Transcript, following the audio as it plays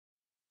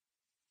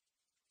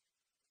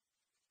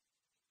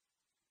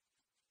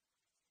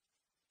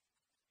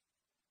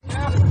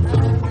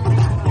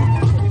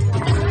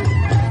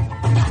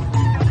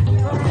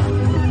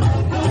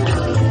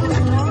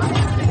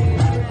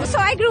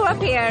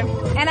up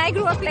here and I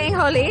grew up playing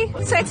Holi.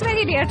 So it's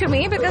very dear to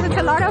me because it's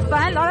a lot of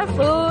fun, a lot of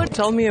food.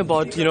 Tell me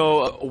about,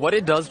 what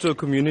it does to a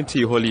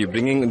community, Holi,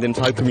 bringing the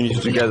entire community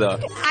together.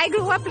 I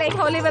grew up playing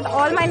Holi with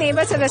all my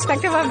neighbors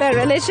irrespective of their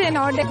religion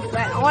or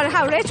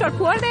how rich or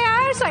poor they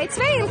are. So it's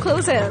very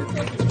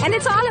inclusive. And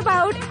it's all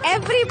about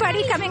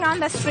everybody coming on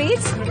the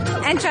streets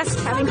and just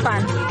having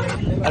fun.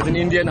 As an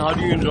Indian, how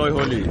do you enjoy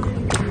Holi?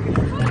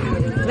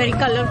 Very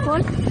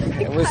colorful.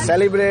 We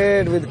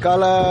celebrate with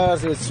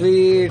colors, with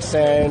sweets,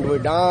 and we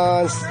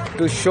dance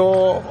to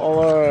show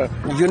our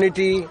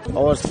unity,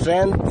 our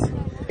strength.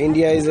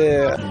 India is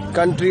a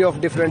country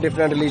of different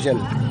religion.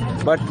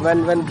 But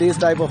when these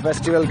type of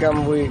festival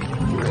come, we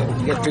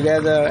get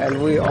together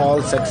and we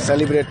all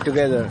celebrate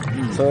together.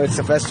 So it's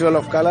a festival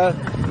of color.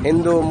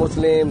 Hindu,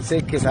 Muslim,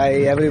 Sikh,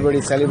 Isai,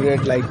 everybody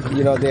celebrate like,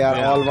 they are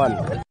all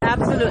one.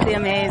 Absolutely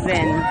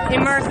amazing.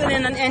 Immersion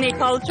in any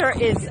culture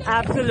is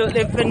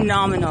absolutely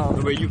phenomenal.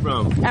 Where are you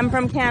from? I'm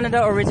from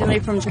Canada, originally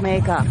from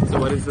Jamaica. So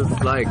what is this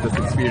like, this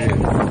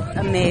experience?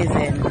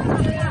 Amazing.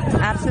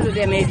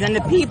 Absolutely amazing.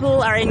 The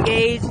people are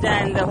engaged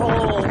and the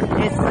whole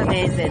is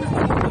amazing.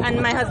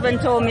 And my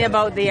husband told me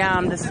about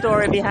the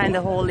story behind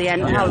the Holi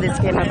and how this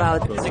came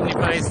about. It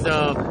signifies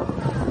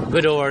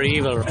good over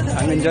evil.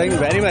 I'm enjoying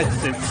very much.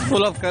 It's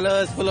full of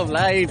colors, full of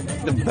light.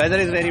 The weather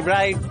is very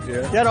bright.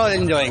 Yeah. They're all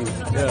enjoying.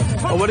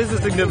 Yeah. What is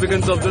the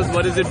significance of this?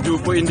 What does it do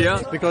for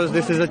India? Because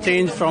this is a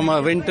change from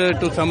winter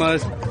to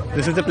summers.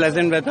 This is a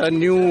pleasant weather,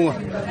 new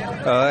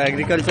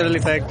agricultural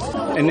effects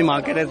in the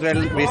market as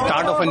well. We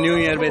start off a new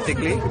year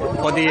basically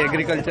for the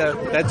agriculture.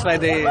 That's why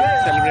they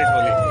celebrate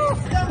Holi.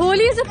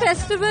 Holi is a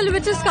festival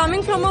which is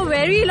coming from a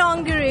very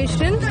long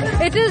duration.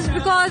 It is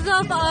because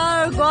of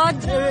our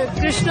god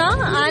Krishna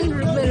and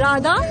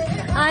Radha,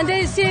 and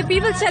they say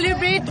people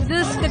celebrate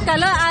this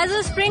color as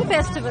a spring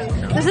festival.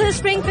 This is a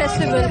spring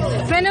festival.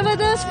 Whenever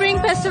the spring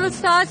festival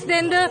starts,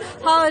 then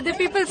the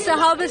people's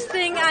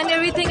harvesting and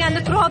everything and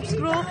the crops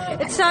grow.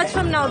 It starts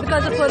from now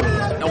because of Holi.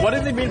 Now what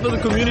does it mean for the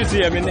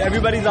community? I mean,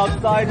 everybody's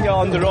outside here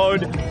on the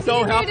road,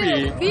 so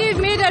happy. We've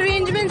made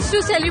arrangements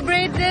to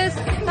celebrate this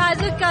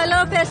as a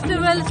color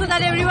festival so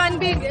that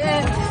everyone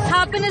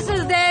happiness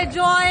is there,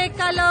 joy,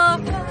 color,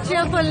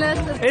 cheerfulness.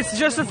 It's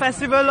just a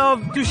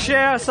festival to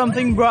share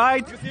something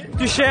bright,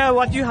 to share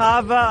what you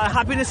have,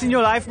 happiness in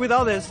your life with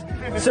others.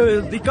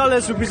 So the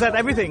colors represent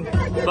everything.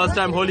 First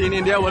time Holi in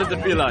India, what does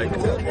it feel like?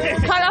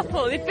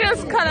 Colorful. It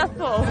feels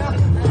colorful.